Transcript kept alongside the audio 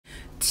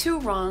Two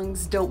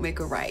wrongs don't make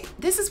a right.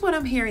 This is what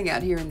I'm hearing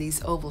out here in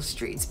these oval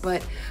streets,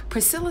 but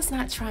Priscilla's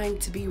not trying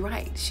to be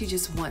right. She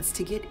just wants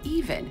to get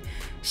even.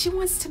 She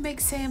wants to make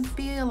Sam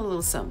feel a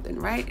little something,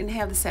 right? And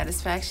have the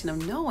satisfaction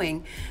of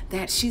knowing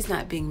that she's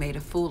not being made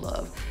a fool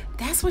of.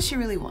 That's what she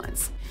really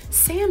wants.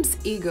 Sam's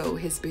ego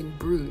has been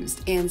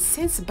bruised, and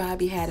since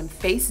Bobby had him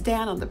face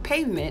down on the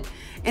pavement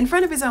in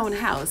front of his own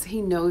house,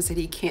 he knows that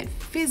he can't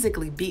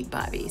physically beat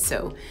Bobby,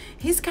 so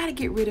he's got to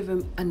get rid of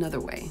him another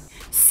way.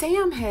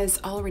 Sam has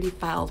already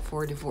filed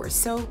for a divorce,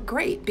 so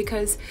great,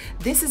 because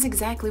this is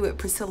exactly what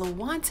Priscilla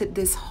wanted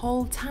this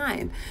whole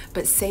time,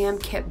 but Sam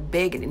kept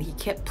begging and he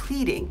kept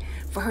pleading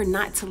for her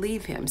not to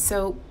leave him,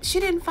 so she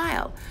didn't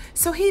file.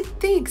 So he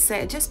thinks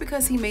that just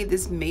because he made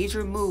this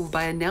major move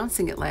by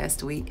announcing it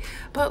last week,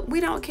 but we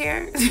don't care.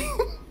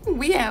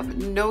 We have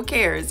no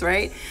cares,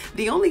 right?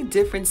 The only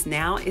difference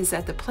now is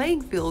that the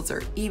playing fields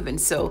are even.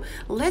 So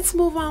let's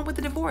move on with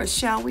the divorce,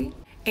 shall we?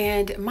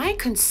 And my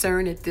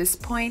concern at this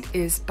point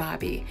is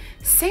Bobby.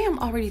 Sam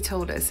already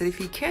told us that if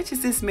he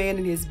catches this man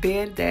in his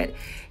bed, that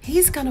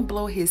he's gonna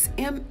blow his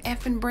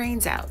MFing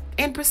brains out.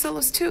 And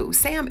Priscilla's too.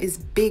 Sam is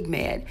big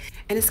mad.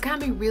 And it's got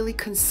me really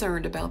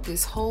concerned about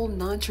this whole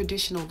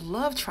non-traditional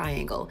love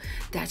triangle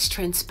that's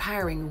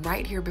transpiring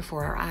right here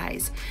before our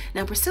eyes.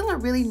 Now, Priscilla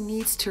really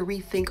needs to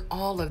rethink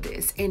all of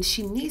this, and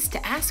she needs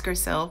to ask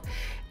herself,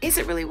 is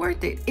it really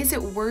worth it? Is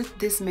it worth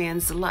this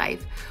man's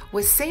life?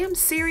 Was Sam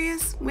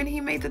serious when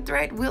he made the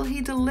threat? Will he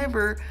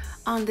deliver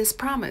on this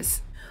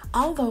promise?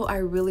 Although I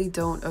really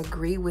don't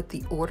agree with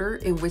the order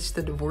in which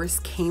the divorce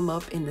came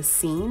up in the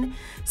scene,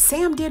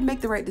 Sam did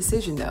make the right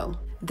decision though.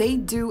 They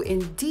do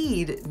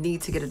indeed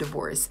need to get a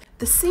divorce.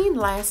 The scene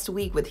last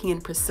week with he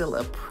and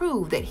Priscilla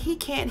proved that he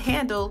can't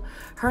handle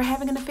her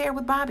having an affair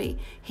with Bobby.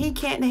 He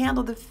can't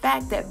handle the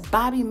fact that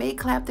Bobby may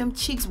clap them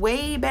cheeks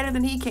way better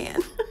than he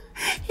can.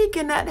 He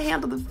cannot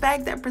handle the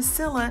fact that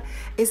Priscilla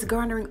is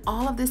garnering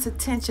all of this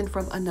attention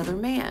from another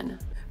man.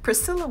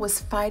 Priscilla was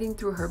fighting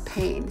through her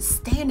pain,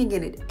 standing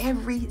in it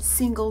every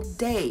single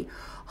day,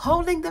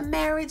 holding the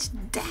marriage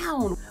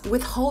down,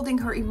 withholding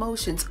her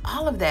emotions,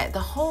 all of that, the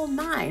whole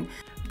nine.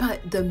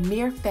 But the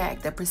mere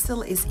fact that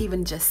Priscilla is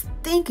even just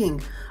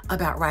thinking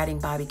about riding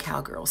Bobby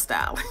cowgirl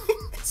style,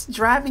 it's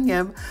driving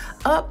him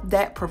up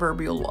that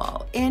proverbial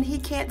wall, and he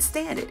can't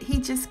stand it. He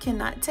just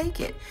cannot take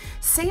it.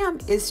 Sam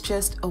is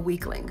just a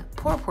weakling.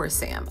 Poor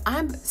Sam.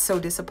 I'm so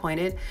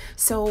disappointed.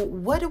 So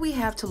what do we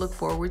have to look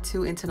forward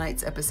to in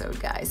tonight's episode,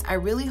 guys? I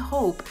really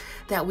hope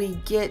that we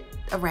get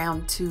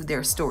around to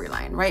their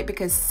storyline, right?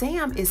 Because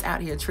Sam is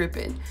out here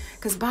tripping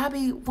because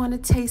Bobby want a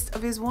taste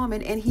of his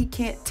woman and he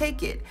can't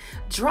take it.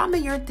 Drop me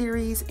your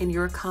theories in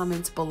your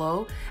comments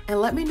below and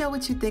let me know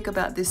what you think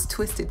about this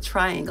twisted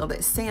triangle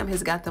that Sam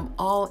has got them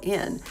all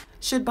in.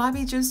 Should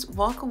Bobby just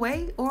walk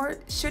away or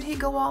should he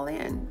go all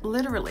in?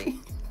 Literally.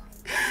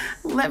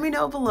 Let me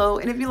know below,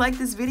 and if you like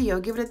this video,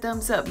 give it a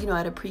thumbs up. You know,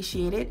 I'd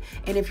appreciate it.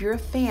 And if you're a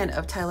fan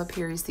of Tyler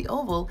Perry's The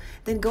Oval,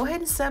 then go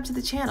ahead and sub to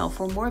the channel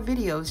for more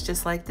videos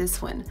just like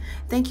this one.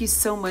 Thank you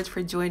so much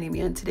for joining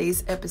me on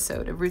today's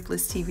episode of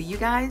Ruthless TV, you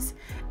guys,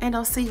 and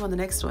I'll see you on the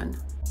next one.